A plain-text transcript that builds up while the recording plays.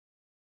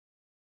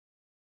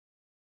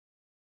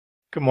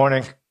Good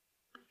morning.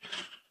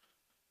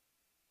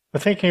 We're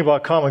thinking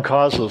about common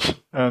causes,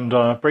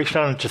 and breaks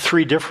down into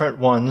three different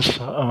ones: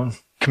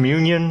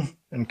 communion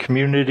and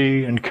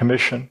community and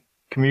commission.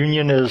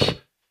 Communion is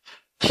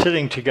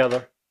sitting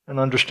together and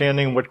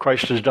understanding what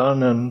Christ has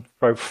done, and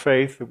by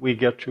faith that we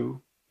get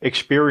to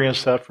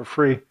experience that for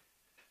free.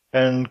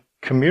 And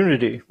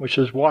community, which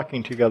is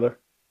walking together,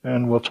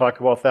 and we'll talk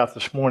about that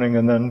this morning,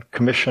 and then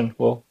commission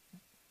we'll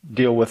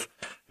deal with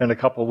in a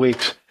couple of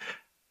weeks.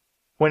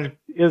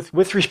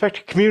 With respect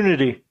to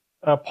community,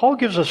 Paul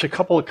gives us a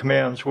couple of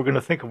commands. We're going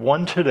to think of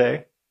one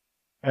today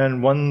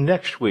and one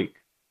next week.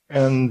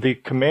 And the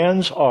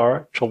commands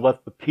are to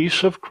let the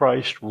peace of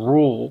Christ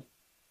rule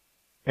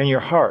in your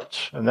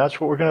hearts. And that's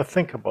what we're going to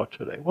think about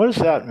today. What does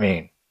that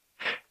mean?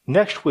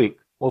 Next week,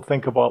 we'll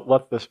think about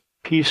let the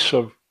peace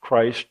of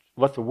Christ,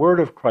 let the word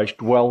of Christ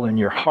dwell in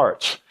your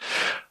hearts.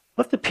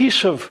 Let the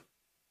peace of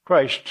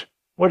Christ,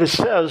 what it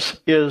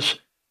says is,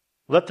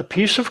 let the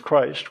peace of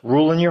Christ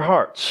rule in your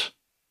hearts.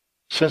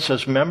 Since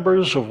as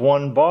members of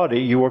one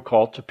body you are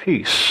called to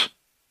peace,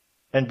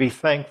 and be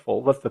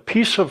thankful. Let the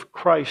peace of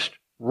Christ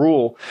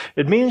rule.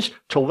 It means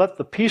to let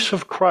the peace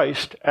of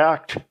Christ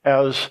act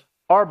as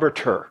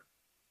arbiter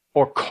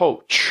or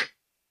coach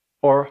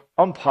or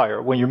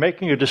umpire. When you're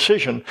making a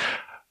decision,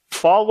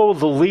 follow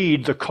the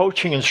lead, the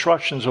coaching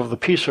instructions of the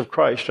peace of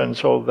Christ. And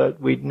so that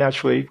we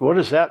naturally, what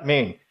does that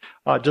mean?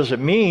 Does it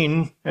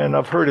mean, and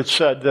I've heard it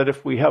said, that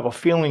if we have a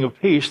feeling of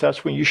peace,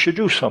 that's when you should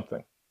do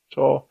something.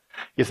 So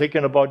you're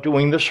thinking about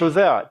doing this or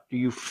that. Do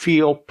you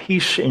feel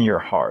peace in your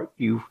heart?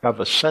 Do you have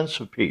a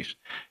sense of peace?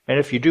 And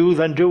if you do,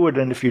 then do it.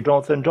 And if you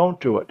don't, then don't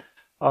do it.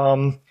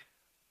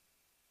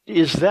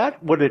 Is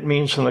that what it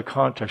means in the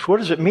context? What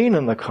does it mean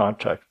in the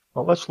context?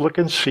 Well, let's look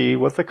and see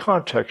what the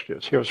context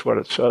is. Here's what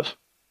it says.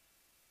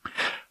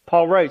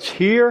 Paul writes,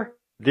 here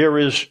there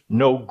is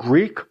no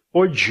Greek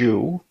or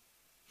Jew,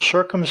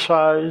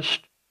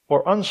 circumcised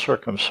or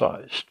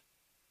uncircumcised,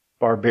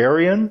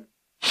 barbarian,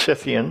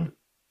 Scythian,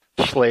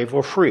 slave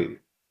or free,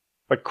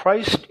 but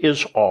Christ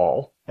is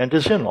all and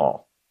is in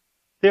all.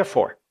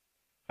 Therefore,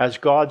 as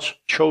God's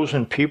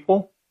chosen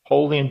people,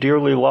 holy and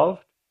dearly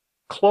loved,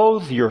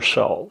 clothe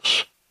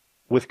yourselves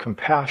with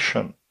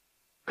compassion,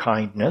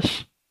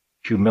 kindness,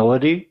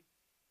 humility,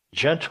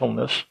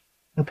 gentleness,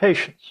 and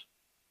patience.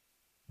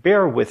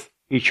 Bear with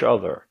each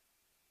other,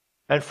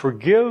 and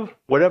forgive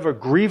whatever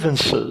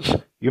grievances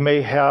you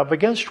may have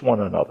against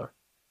one another.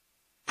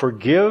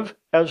 Forgive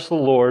as the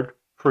Lord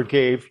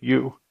forgave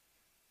you.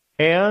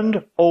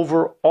 And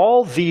over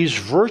all these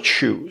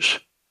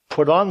virtues,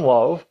 put on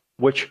love,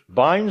 which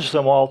binds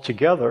them all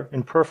together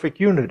in perfect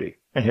unity.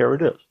 And here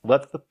it is.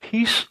 Let the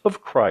peace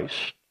of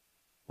Christ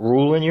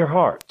rule in your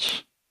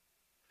hearts.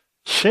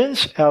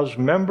 Since as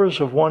members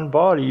of one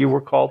body you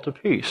were called to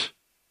peace,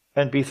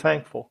 and be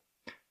thankful.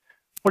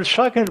 What it's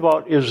talking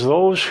about is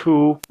those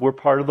who were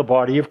part of the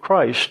body of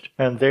Christ,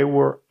 and they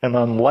were an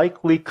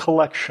unlikely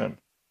collection.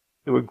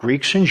 They were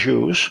Greeks and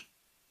Jews,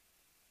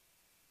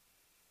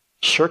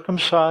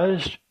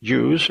 circumcised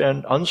Jews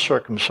and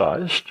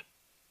uncircumcised,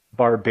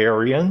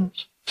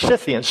 barbarians,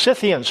 Scythians.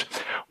 Scythians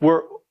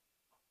were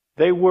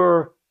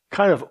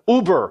kind of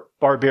uber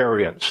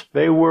barbarians.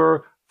 They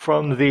were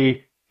from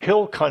the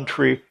hill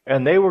country,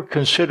 and they were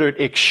considered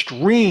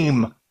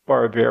extreme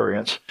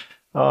barbarians,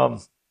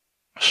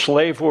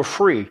 slave or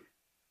free.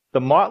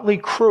 This motley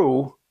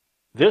crew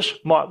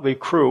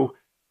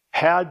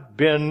had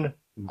been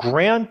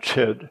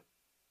granted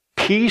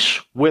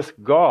peace with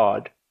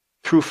God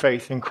through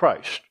faith in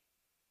Christ.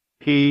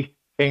 He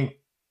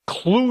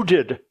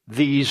included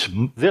this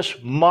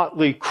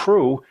motley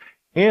crew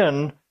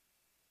in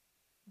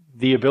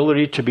the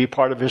ability to be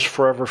part of his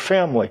forever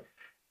family.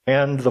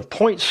 And the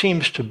point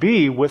seems to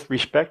be, with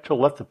respect to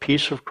let the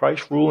peace of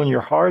Christ rule in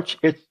your hearts,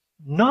 it's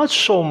not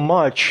so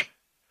much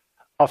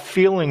a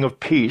feeling of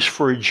peace.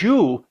 For a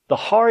Jew, the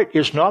heart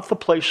is not the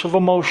place of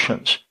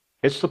emotions.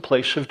 It's the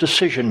place of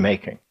decision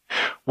making.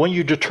 When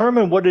you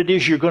determine what it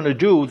is you're going to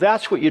do,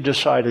 that's what you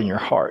decide in your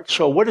heart.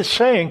 So what it's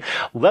saying,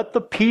 let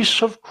the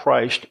peace of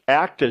Christ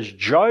act as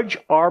judge,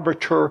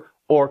 arbiter,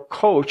 or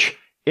coach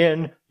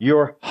in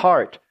your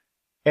heart.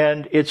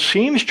 And it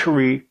seems to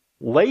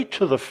relate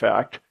to the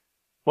fact,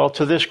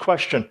 to this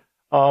question,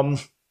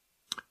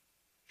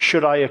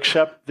 should I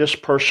accept this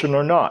person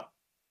or not?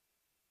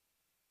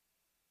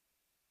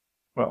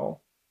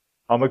 Well,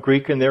 I'm a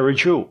Greek and they're a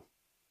Jew.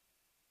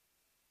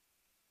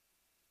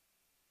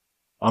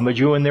 I'm a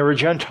Jew and they're a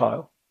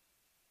Gentile.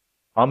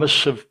 I'm a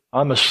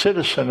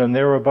citizen and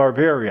they're a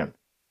barbarian.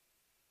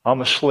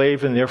 I'm a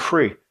slave and they're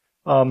free.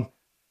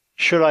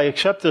 Should I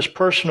accept this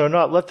person or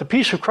not? Let the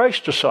peace of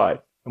Christ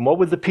decide. And what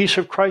would the peace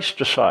of Christ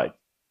decide?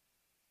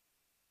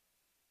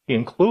 He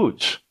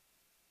includes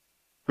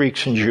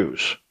Greeks and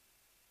Jews,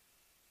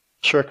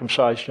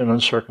 circumcised and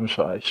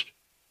uncircumcised,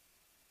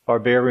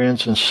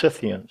 barbarians and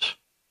Scythians,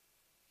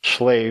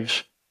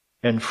 slaves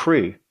and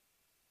free.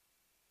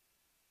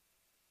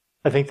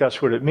 I think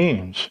that's what it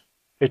means.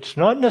 It's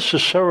not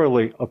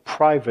necessarily a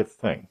private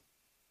thing.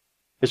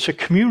 It's a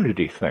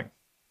community thing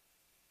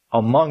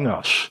among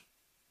us.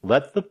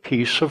 let the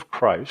peace of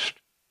Christ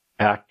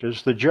act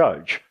as the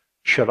judge.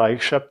 Should I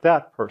accept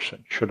that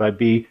person? Should I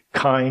be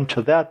kind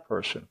to that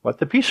person? Let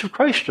the peace of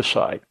Christ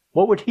decide.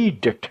 What would he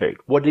dictate?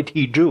 What did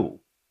he do?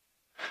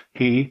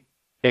 He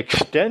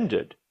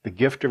extended the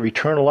gift of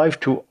eternal life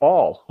to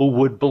all who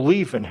would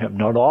believe in him.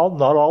 Not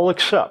all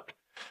accept,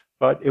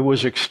 but it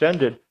was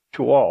extended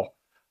to all.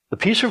 The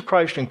peace of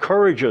Christ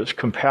encourages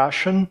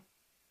compassion,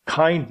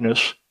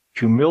 kindness,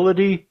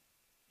 humility,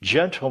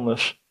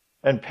 gentleness,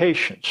 and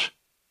patience.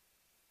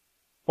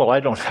 Well,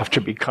 I don't have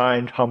to be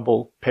kind,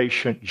 humble,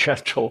 patient,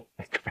 gentle,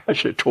 and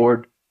compassionate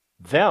toward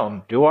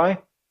them, do I?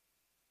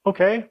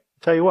 Okay, I'll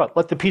tell you what,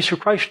 let the peace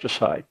of Christ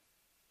decide.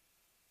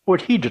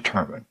 What he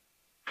determine.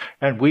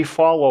 And we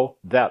follow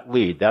that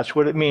lead. That's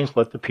what it means,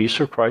 let the peace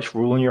of Christ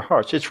rule in your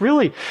hearts. It's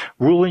really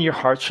rule in your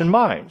hearts and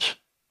minds.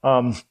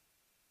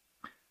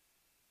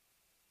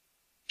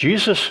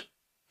 Jesus'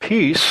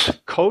 peace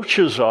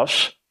coaches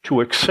us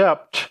to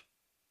accept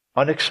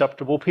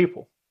unacceptable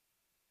people.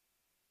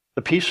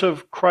 The peace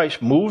of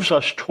Christ moves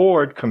us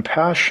toward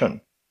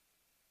compassion,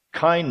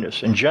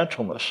 kindness, and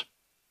gentleness,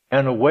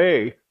 and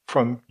away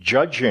from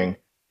judging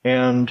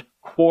and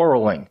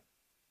quarreling.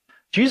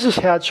 Jesus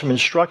had some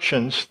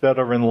instructions that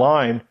are in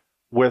line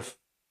with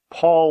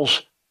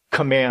Paul's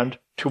command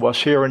to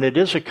us here, and it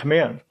is a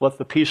command. Let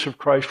the peace of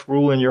Christ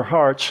rule in your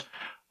hearts.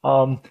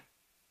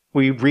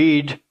 We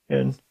read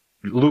in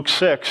Luke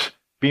 6,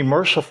 be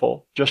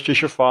merciful, just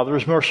as your Father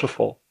is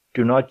merciful.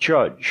 Do not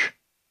judge,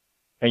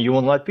 and you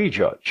will not be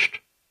judged.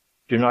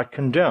 Do not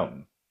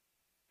condemn,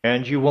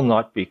 and you will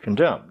not be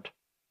condemned.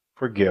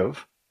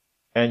 Forgive,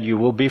 and you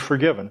will be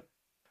forgiven.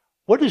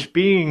 What is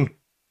being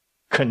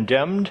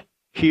condemned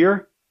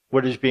here,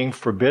 what is being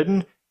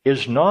forbidden,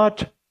 is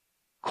not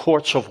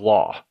courts of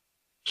law.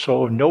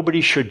 So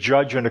nobody should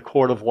judge in a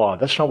court of law.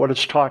 That's not what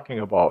it's talking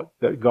about.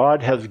 That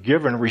God has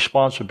given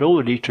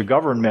responsibility to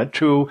government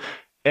to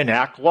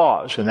enact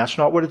laws, and that's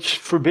not what it's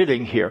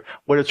forbidding here.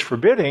 What it's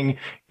forbidding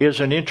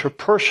is an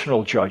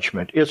interpersonal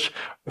judgment. It's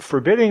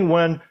forbidding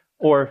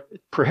or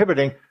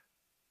prohibiting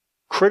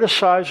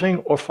criticizing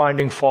or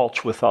finding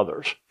fault with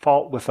others,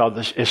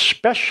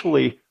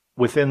 especially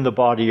within the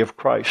body of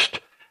Christ.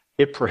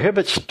 It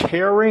prohibits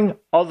tearing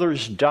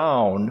others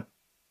down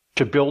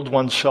to build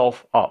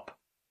oneself up.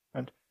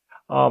 And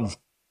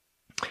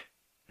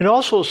it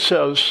also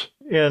says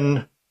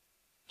in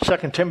 2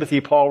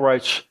 Timothy, Paul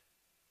writes,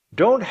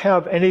 don't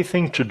have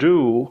anything to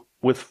do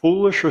with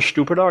foolish or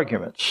stupid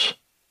arguments,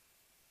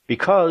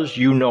 because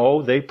you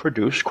know they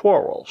produce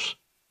quarrels.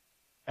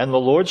 And the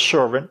Lord's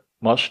servant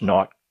must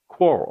not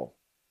quarrel.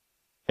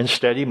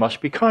 Instead, he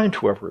must be kind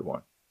to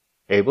everyone,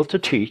 able to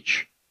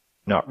teach,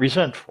 not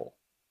resentful.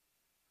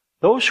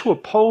 Those who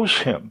oppose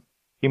him,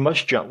 he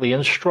must gently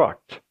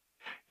instruct,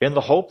 in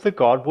the hope that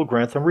God will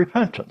grant them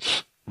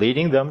repentance,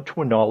 leading them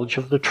to a knowledge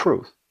of the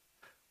truth.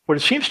 What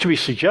it seems to be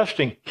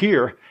suggesting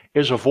here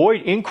is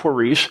avoid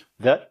inquiries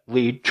that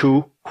lead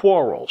to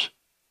quarrels.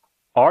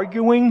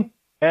 Arguing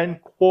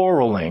and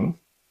quarreling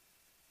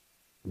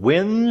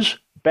wins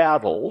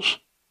battles,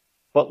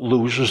 but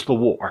loses the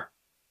war.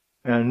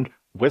 And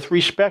with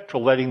respect to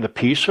letting the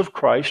peace of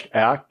Christ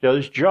act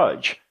as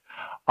judge,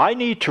 I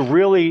need to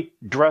really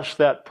dress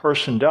that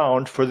person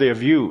down for their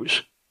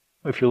views.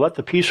 If you let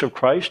the peace of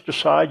Christ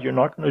decide, you're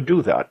not going to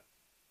do that.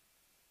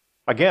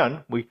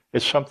 Again,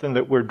 it's something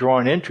that we're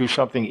drawn into,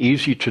 something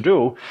easy to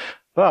do,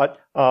 but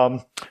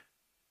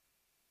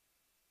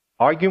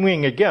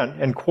arguing again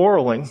and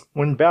quarreling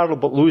win battle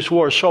but lose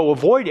war. So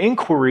avoid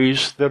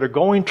inquiries that are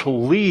going to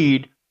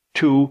lead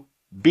to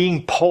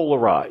being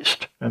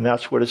polarized, and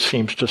that's what it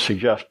seems to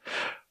suggest.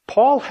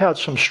 Paul had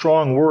some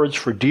strong words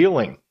for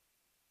dealing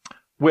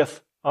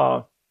with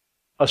a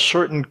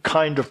certain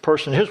kind of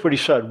person. Here's what he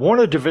said. Warn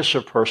a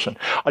divisive person.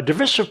 A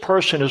divisive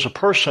person is a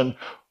person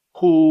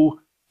who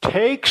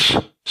takes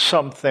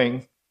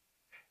something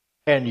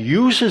and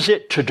uses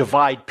it to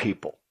divide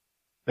people.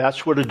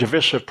 That's what a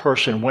divisive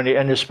person,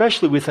 and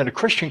especially within a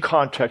Christian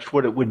context,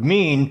 what it would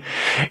mean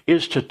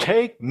is to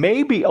take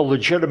maybe a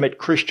legitimate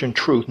Christian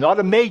truth, not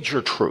a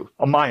major truth,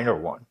 a minor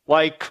one,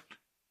 like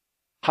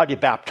how do you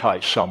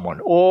baptize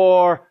someone,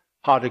 or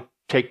how to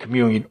take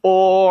communion,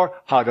 or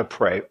how to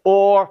pray,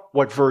 or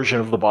what version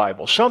of the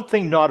Bible.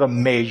 Something not a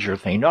major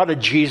thing, not a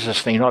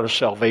Jesus thing, not a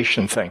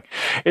salvation thing.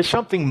 It's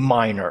something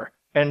minor.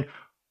 And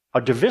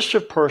a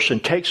divisive person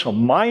takes a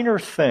minor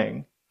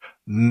thing,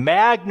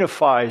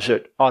 magnifies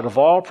it out of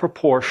all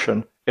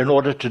proportion in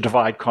order to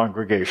divide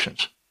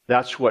congregations.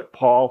 That's what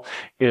Paul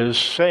is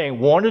saying.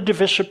 Warn a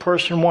divisive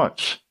person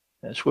once.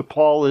 That's what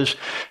Paul is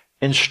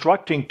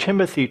instructing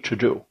Timothy to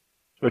do.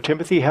 So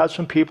Timothy had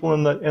some people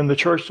in the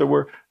church that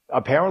were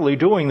apparently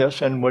doing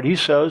this, and what he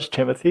says,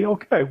 Timothy,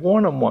 okay,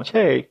 warn them once.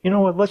 Hey, you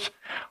know what?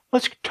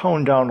 Let's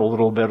tone down a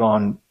little bit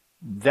on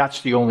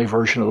that's the only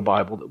version of the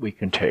Bible that we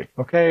can take.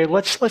 Okay,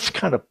 let's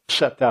kind of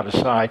set that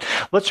aside.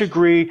 Let's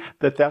agree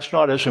that that's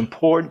not as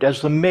important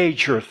as the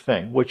major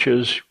thing, which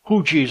is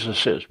who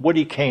Jesus is, what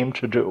he came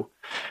to do.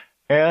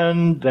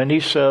 And then he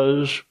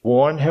says,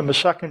 warn him a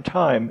second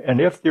time.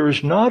 And if there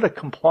is not a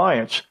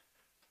compliance,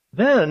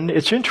 then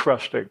it's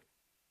interesting.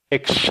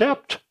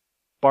 accept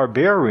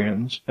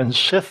barbarians and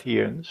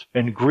Scythians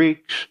and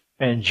Greeks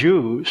and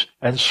Jews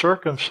and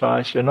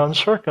circumcised and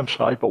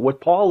uncircumcised. But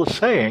what Paul is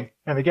saying,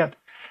 and again,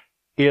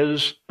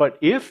 is, but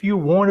if you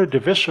want to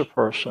divisive a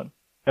person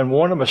and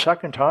warn them a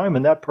second time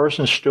and that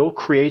person still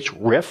creates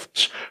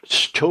rifts,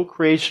 still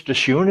creates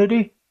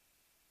disunity,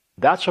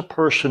 that's a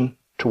person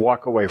to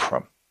walk away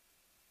from,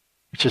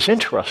 which is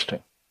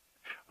interesting.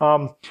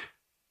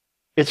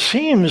 It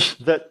seems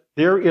that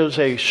there is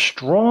a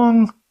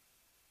strong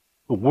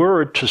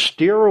word to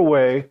steer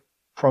away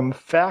from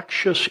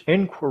factious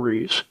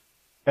inquiries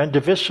and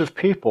divisive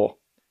people.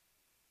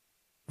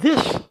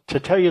 This, to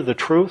tell you the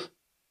truth,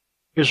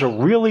 is a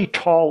really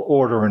tall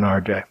order in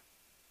our day.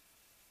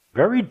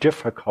 Very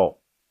difficult,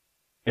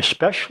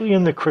 especially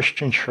in the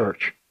Christian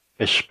church,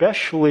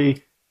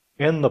 especially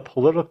in the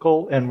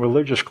political and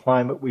religious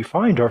climate we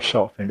find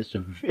ourselves in.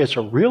 It's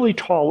a really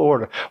tall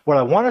order. What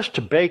I want us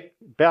to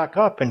back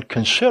up and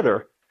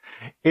consider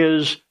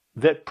is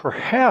that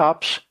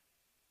perhaps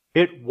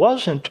it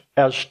wasn't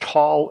as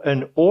tall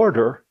an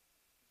order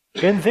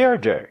in their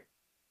day.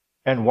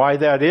 And why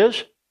that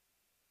is?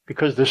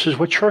 Because this is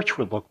what church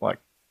would look like.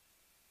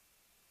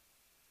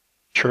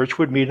 Church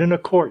would meet in a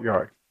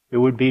courtyard. It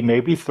would be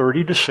maybe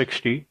 30 to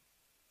 60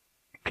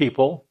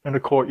 people in a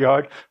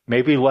courtyard,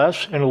 maybe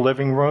less in a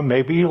living room,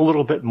 maybe a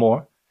little bit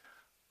more.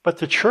 But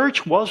the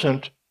church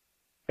wasn't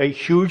a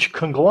huge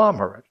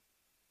conglomerate.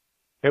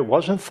 It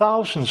wasn't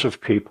thousands of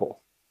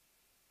people.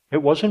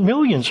 It wasn't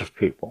millions of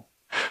people.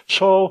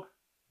 So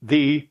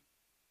the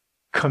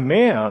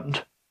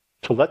command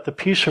to let the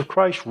peace of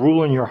Christ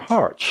rule in your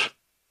hearts,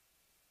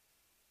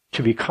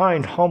 to be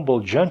kind, humble,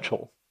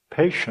 gentle,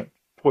 patient,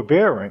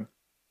 forbearing,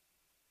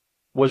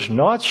 was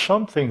not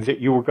something that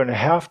you were going to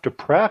have to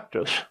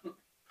practice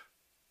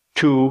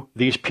to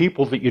these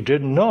people that you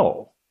didn't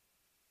know.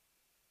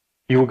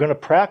 You were going to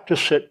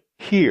practice it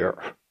here.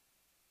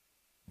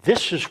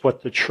 This is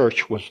what the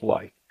church was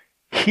like.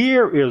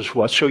 Here is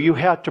what. So you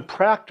had to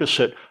practice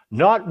it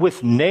not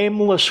with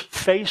nameless,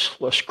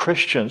 faceless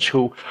Christians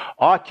who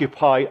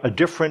occupy a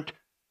different,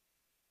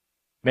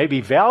 maybe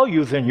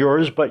value than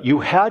yours, but you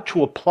had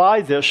to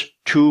apply this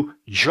to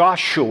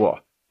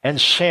Joshua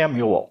and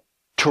Samuel,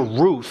 to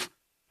Ruth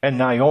and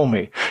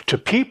Naomi, to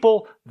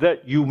people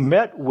that you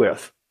met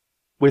with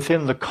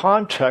within the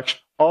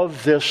context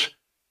of this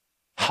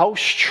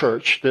house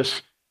church,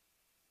 this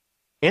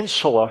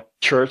insula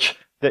church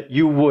that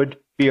you would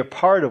be a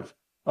part of.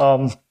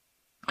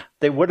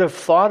 They would have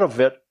thought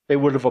of it, they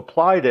would have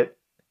applied it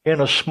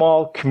in a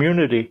small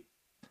community.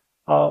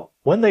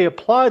 When they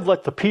applied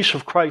let the peace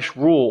of Christ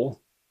rule,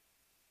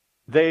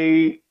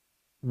 they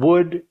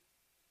would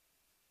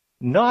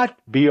not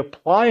be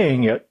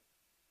applying it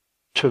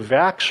to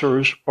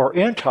vaxxers or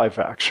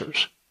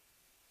anti-vaxxers.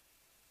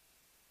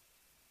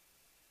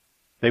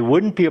 They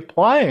wouldn't be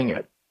applying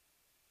it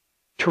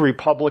to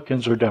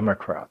Republicans or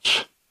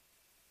Democrats.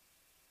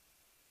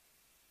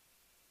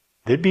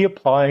 They'd be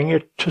applying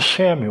it to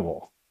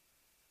Samuel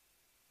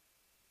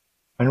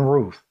and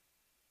Ruth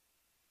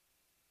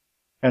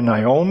and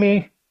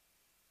Naomi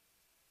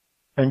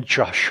and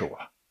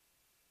Joshua,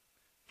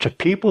 to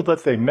people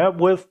that they met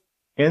with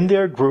in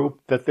their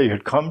group that they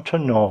had come to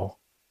know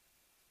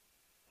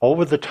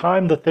over the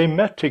time that they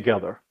met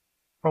together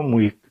from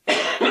week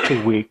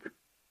to week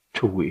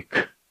to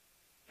week.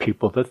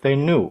 People that they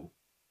knew.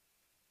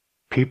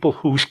 People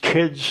whose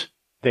kids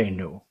they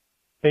knew.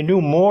 They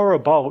knew more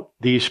about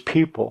these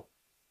people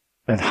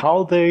than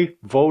how they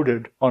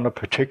voted on a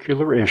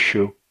particular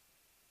issue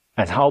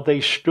and how they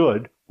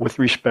stood with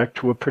respect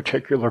to a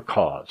particular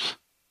cause.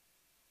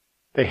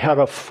 They had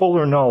a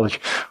fuller knowledge.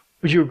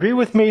 Would you agree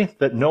with me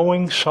that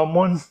knowing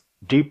someone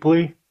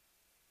deeply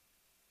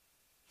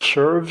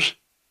gives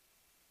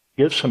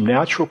some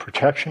natural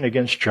protection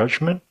against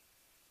judgment?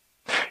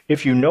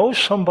 If you know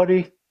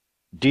somebody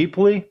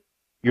deeply,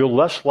 you're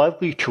less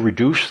likely to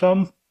reduce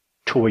them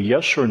to a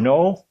yes or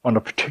no on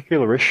a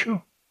particular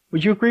issue.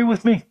 Would you agree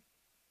with me?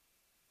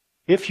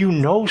 If you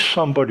know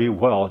somebody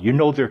well, you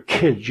know their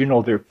kids, you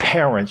know their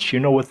parents, you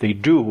know what they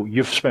do,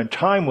 you've spent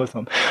time with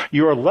them,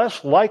 you are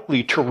less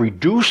likely to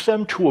reduce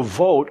them to a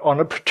vote on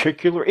a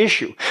particular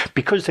issue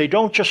because they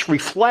don't just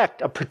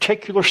reflect a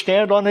particular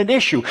stand on an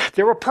issue.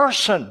 They're a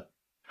person.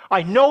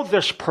 I know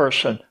this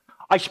person.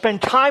 I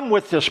spend time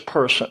with this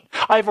person.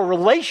 I have a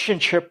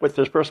relationship with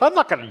this person. I'm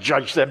not going to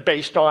judge them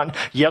based on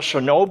yes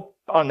or no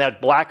on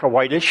that black or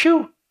white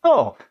issue.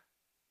 No.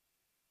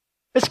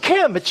 It's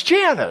Kim. It's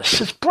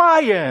Janice. It's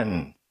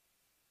Brian.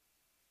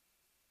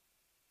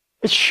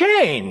 It's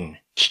Shane.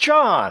 It's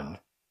John.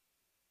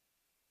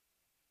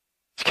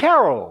 It's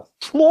Carol.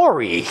 It's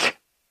Lori.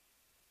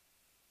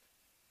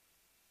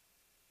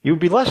 You'd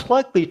be less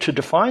likely to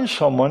define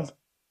someone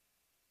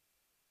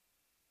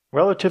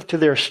relative to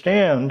their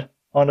stand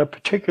on a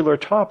particular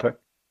topic.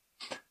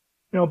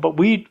 But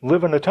we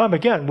live in a time,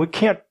 again, we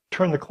can't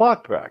turn the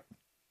clock back.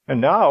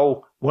 And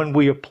now, when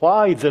we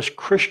apply this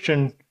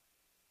Christian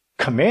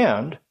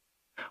command,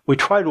 we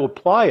try to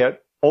apply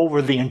it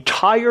over the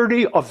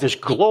entirety of this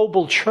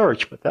global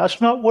church, but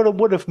that's not what it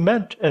would have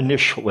meant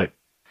initially.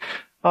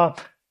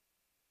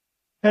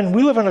 And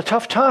we live in a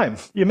tough time.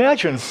 You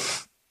imagine,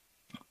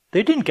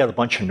 they didn't get a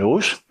bunch of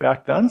news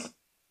back then.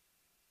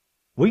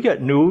 We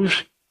get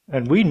news,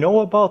 and we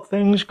know about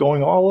things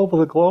going all over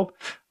the globe.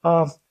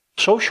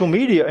 Social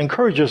media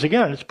encourages,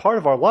 again, it's part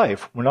of our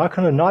life. We're not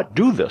going to not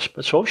do this,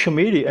 but social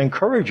media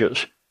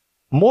encourages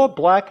more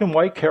black and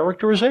white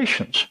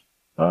characterizations.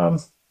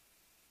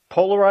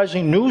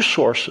 Polarizing news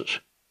sources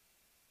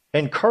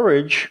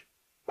encourage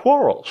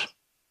quarrels.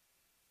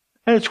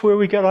 And it's where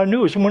we get our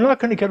news, and we're not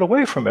going to get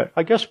away from it.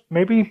 I guess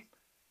maybe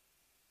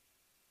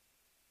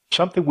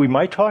something we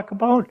might talk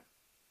about,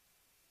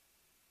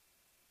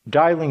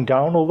 dialing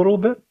down a little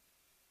bit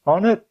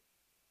on it.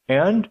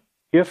 And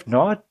if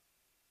not,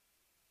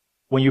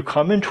 when you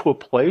come into a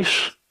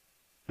place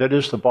that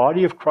is the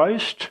body of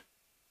Christ,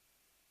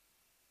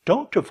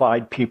 don't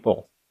divide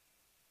people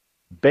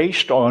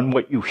based on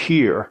what you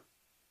hear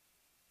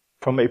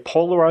from a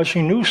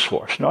polarizing news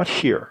source, not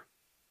here.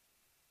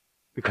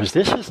 Because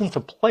this isn't the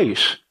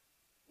place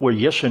where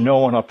yes or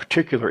no on a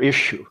particular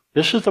issue.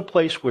 This is the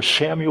place where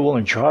Samuel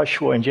and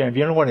Joshua and Jan,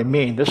 you know what I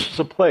mean? This is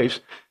a place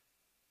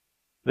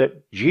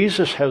that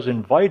Jesus has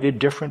invited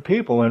different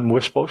people, and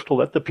we're supposed to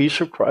let the peace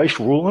of Christ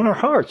rule in our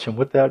hearts. And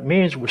what that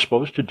means, we're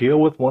supposed to deal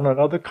with one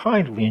another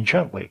kindly and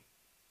gently,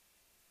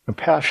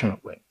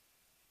 compassionately.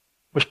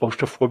 We're supposed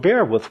to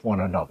forbear with one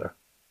another.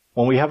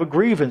 When we have a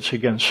grievance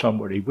against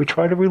somebody, we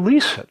try to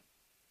release it.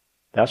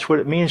 That's what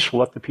it means to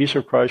let the peace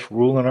of Christ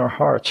rule in our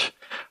hearts.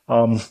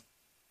 And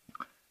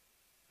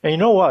you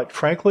know what?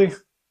 Frankly,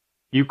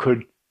 you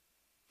could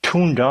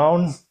tune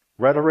down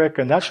rhetoric,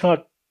 and that's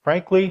not,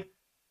 frankly,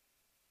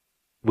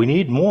 we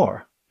need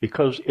more,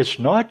 because it's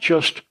not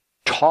just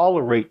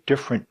tolerate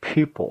different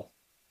people.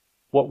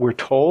 What we're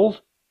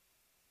told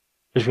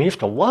is we have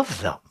to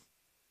love them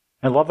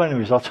and love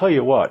enemies. I'll tell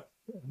you what,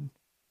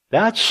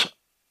 that's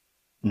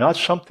not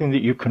something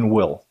that you can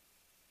will.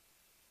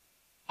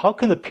 How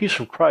can the peace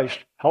of Christ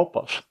help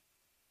us?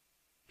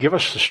 Give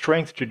us the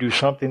strength to do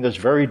something that's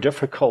very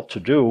difficult to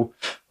do.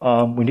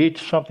 We need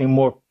something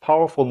more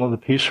powerful than the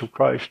peace of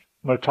Christ.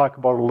 I'm going to talk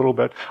about it a little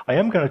bit. I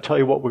am going to tell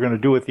you what we're going to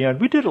do at the end.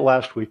 We did it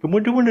last week, and we're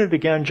doing it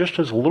again just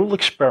as a little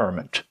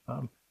experiment.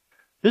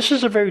 This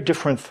is a very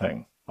different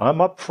thing. I'm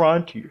up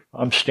front,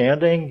 I'm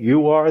standing,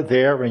 you are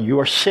there, and you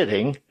are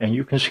sitting, and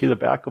you can see the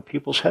back of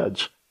people's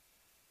heads.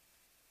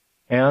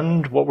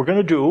 And what we're going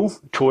to do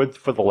for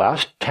the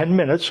last 10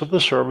 minutes of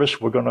the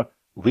service, we're going to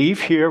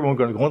leave here, and we're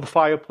going to go in the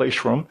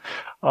fireplace room.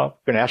 I'm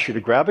going to ask you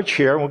to grab a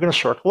chair, and we're going to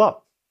circle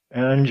up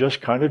and just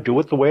kind of do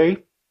it the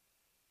way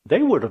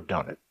they would have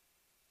done it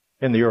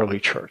in the early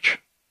church,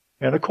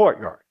 in a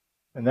courtyard.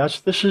 And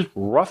this is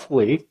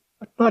roughly,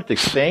 not the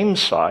same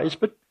size,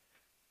 but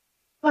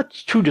not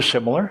too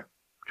dissimilar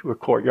to a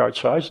courtyard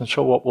size. And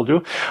so what we'll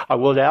do, I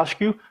will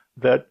ask you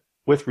that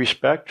with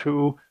respect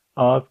to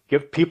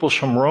give people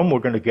some room, we're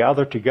going to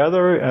gather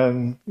together,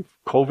 and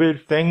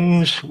COVID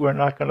things, we're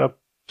not going to,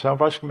 some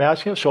of us can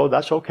ask you, so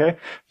that's okay.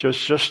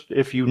 Just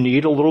if you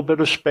need a little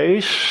bit of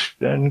space,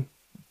 then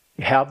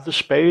have the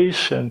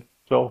space. And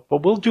so,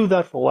 but we'll do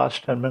that for the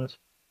last 10 minutes.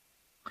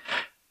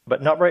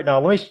 But not right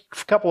now. A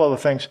couple other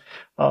things.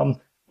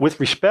 With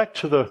respect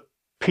to the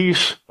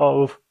peace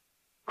of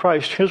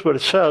Christ, here's what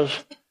it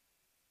says.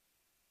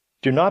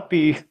 Do not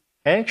be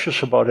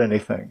anxious about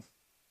anything,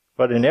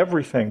 but in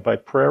everything, by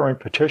prayer and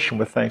petition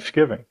with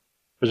thanksgiving,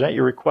 present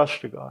your requests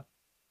to God.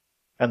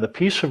 And the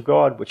peace of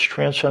God, which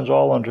transcends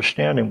all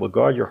understanding, will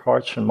guard your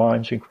hearts and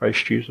minds in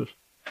Christ Jesus.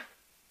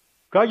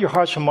 Guard your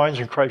hearts and minds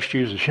in Christ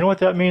Jesus. You know what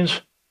that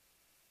means?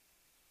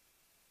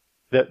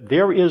 That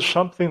there is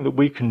something that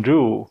we can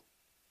do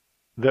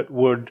that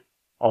would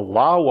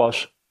allow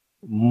us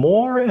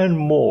more and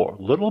more,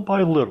 little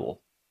by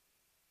little,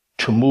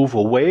 to move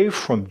away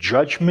from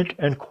judgment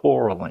and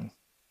quarreling.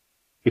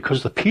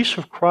 Because the peace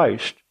of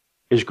Christ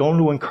is going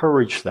to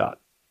encourage that.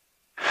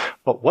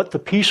 But what the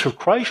peace of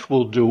Christ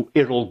will do,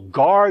 it'll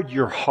guard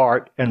your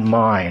heart and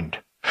mind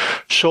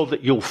so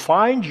that you'll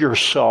find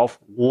yourself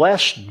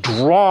less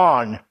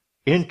drawn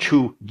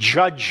into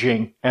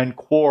judging and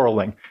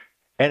quarreling.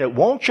 And it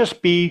won't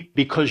just be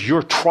because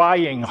you're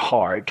trying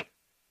hard.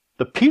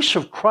 The peace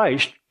of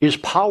Christ is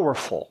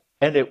powerful,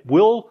 and it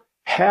will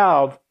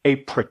have a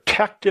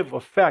protective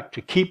effect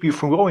to keep you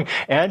from going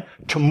and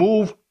to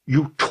move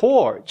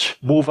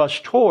us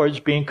towards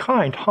being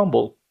kind,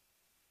 humble,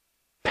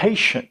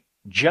 patient,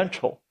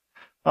 gentle.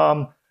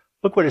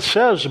 Look what it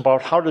says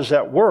about how does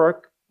that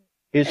work.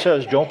 It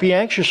says, don't be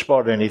anxious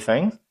about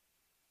anything,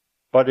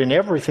 but in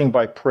everything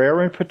by prayer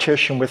and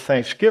petition with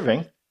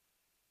thanksgiving,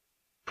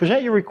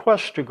 present your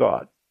requests to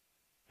God.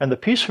 And the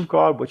peace of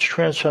God, which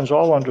transcends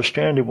all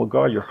understanding, will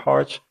guard your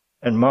hearts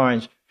and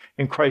minds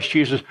in Christ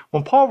Jesus.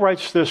 When Paul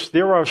writes this,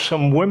 there are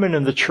some women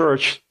in the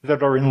church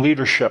that are in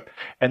leadership,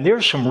 and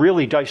there's some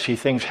really dicey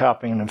things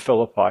happening in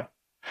Philippi.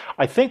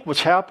 I think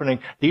what's happening,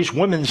 these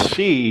women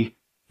see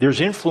there's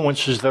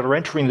influences that are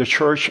entering the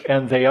church,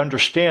 and they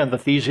understand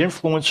that these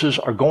influences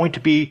are going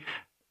to be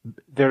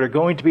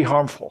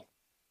harmful.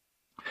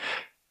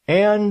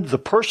 and the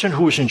person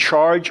who is in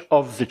charge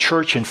of the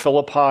church in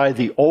Philippi,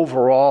 the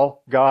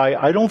overall guy,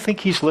 I don't think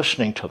he's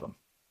listening to them.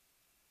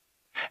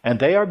 And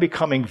they are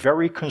becoming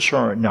very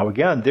concerned. Now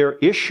again, their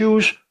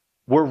issues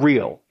were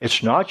real.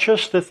 It's not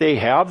just that they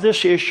have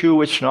this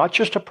issue. It's not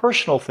just a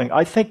personal thing.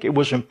 I think it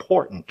was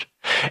important.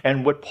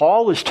 And what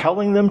Paul is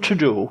telling them to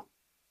do,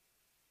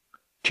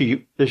 to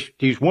you,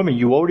 these women,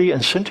 Euodia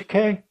and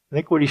Syntyche, I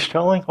think what he's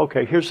telling,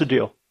 okay, here's the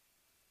deal.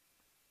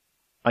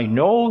 I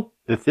know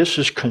that this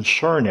is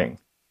concerning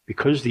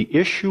because the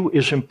issue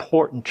is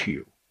important to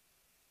you.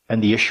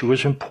 And the issue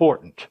is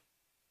important.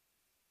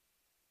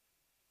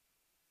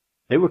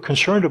 They were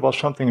concerned about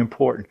something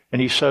important.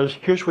 And he says,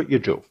 here's what you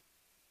do.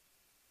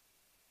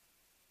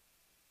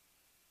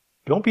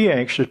 Don't be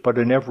anxious, but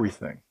in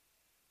everything,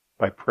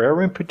 by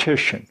prayer and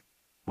petition,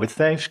 with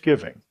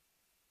thanksgiving,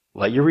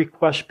 let your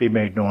requests be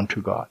made known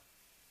to God.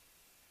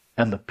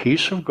 And the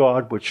peace of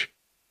God, which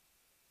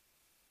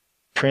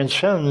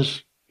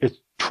transcends, it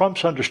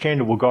trumps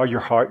understanding, will guard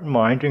your heart and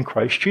mind in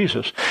Christ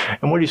Jesus.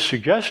 And what he's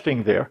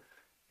suggesting there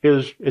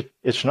is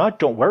it's not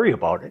don't worry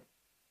about it,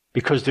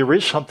 because there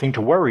is something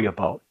to worry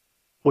about.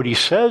 What he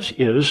says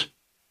is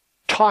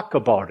talk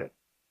about it.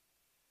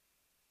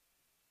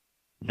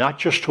 Not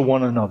just to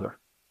one another.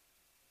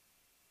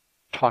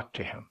 Talk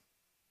to him.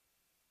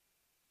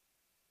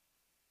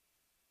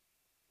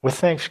 With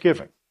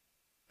thanksgiving.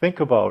 Think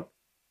about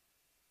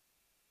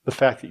the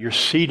fact that you're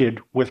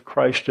seated with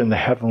Christ in the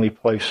heavenly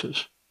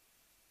places.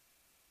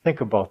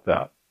 Think about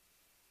that.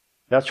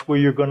 That's where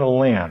you're going to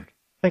land.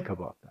 Think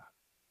about that.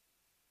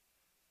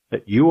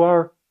 That you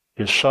are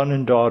his son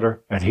and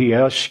daughter, and he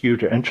asks you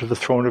to enter the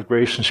throne of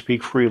grace and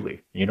speak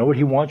freely. You know what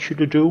he wants you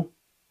to do?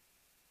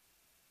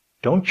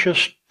 Don't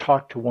just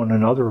talk to one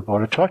another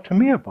about it. Talk to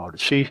me about it.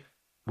 See,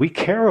 we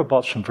care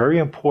about some very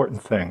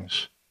important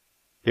things.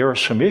 There are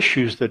some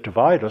issues that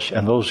divide us,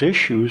 and those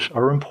issues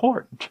are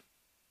important.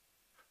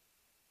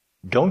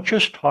 Don't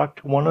just talk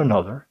to one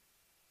another.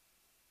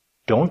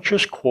 Don't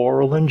just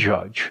quarrel and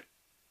judge.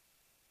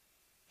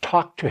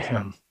 Talk to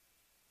him.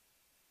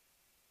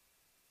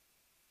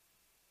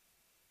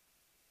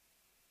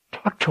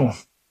 Talk to him.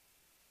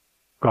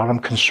 God, I'm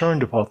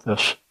concerned about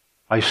this.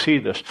 I see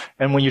this.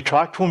 And when you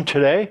talk to him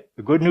today,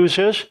 the good news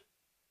is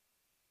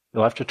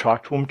you'll have to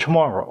talk to him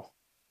tomorrow,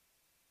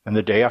 and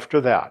the day after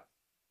that,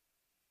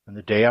 and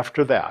the day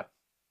after that.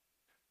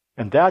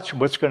 And that's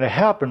what's going to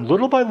happen.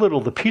 Little by little,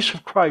 the peace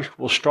of Christ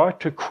will start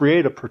to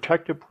create a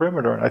protective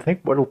perimeter. And I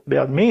think what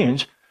that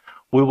means,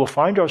 we will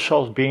find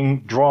ourselves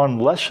being drawn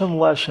less and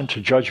less into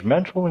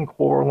judgmental and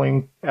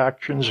quarreling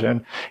actions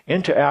and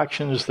into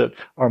actions that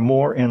are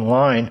more in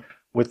line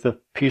with the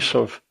peace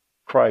of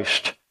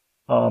Christ.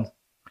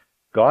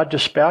 God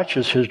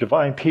dispatches his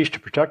divine peace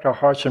to protect our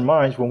hearts and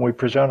minds when we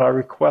present our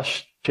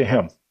requests to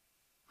him.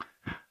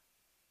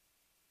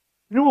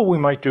 You know what we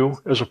might do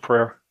as a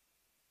prayer?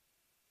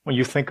 When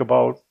you think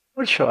about,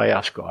 what should I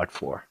ask God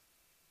for?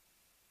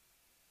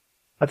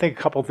 I think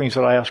a couple of things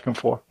that I ask him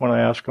for when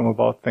I ask him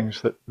about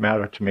things that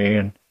matter to me,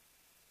 and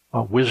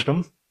wisdom.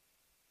 You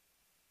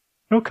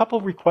know, a couple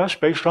of requests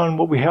based on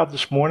what we have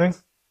this morning.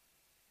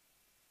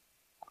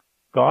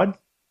 God,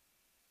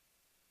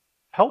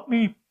 help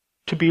me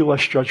to be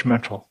less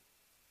judgmental,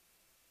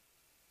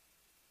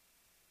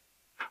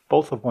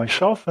 both of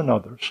myself and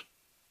others.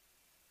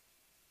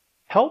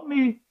 Help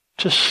me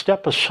to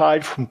step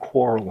aside from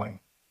quarreling.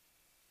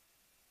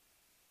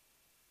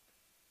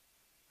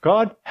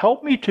 God,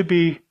 help me to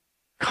be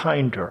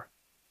kinder,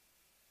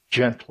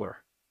 gentler,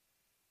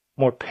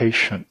 more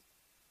patient,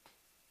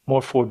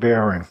 more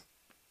forbearing,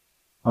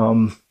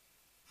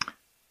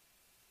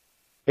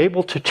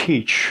 able to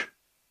teach,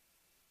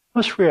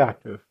 less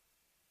reactive.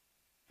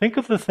 Think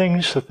of the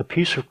things that the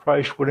peace of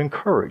Christ would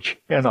encourage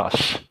in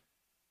us,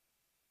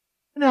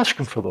 and ask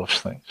him for those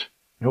things.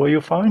 You know what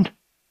you'll find?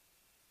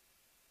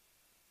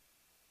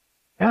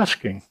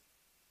 Asking.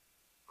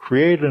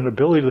 Create an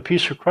ability, the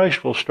peace of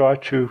Christ will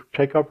start to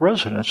take up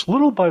residence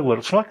little by little.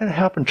 It's not going to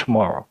happen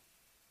tomorrow.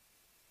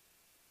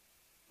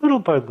 Little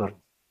by little.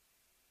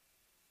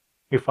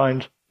 You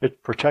find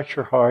it protects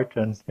your heart,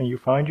 and you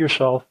find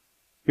yourself,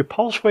 your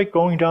pulse rate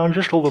going down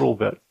just a little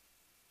bit.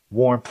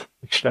 Warmth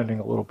extending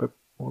a little bit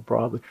more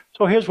broadly.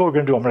 So here's what we're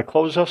going to do. I'm going to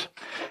close this,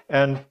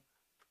 and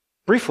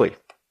briefly,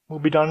 we'll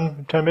be done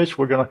in 10 minutes.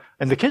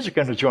 And the kids are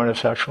going to join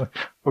us, actually.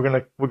 We're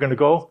going to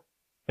go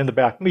in the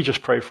back. Let me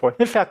just pray for it.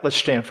 In fact, let's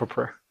stand for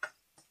prayer.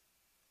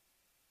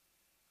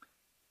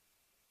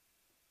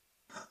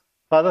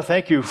 Father,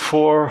 thank you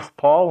for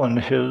Paul and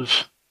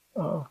his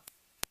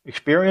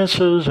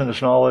experiences and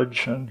his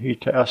knowledge. And he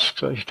tells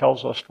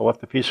us to let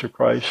the peace of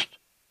Christ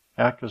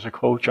act as a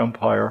coach,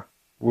 umpire,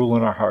 rule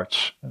in our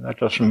hearts. And that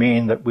doesn't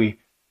mean that we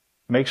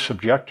make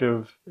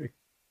subjective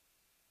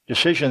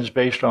decisions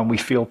based on we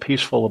feel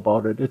peaceful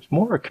about it. It's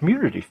more a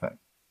community thing.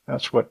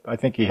 That's what I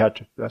think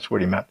that's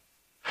what he meant.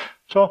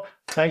 So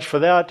thanks for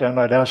that, and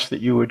I'd ask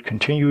that you would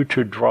continue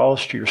to draw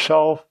us to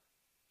yourself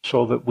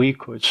so that we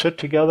could sit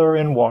together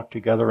and walk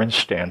together and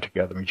stand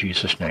together in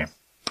Jesus' name.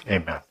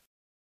 Amen.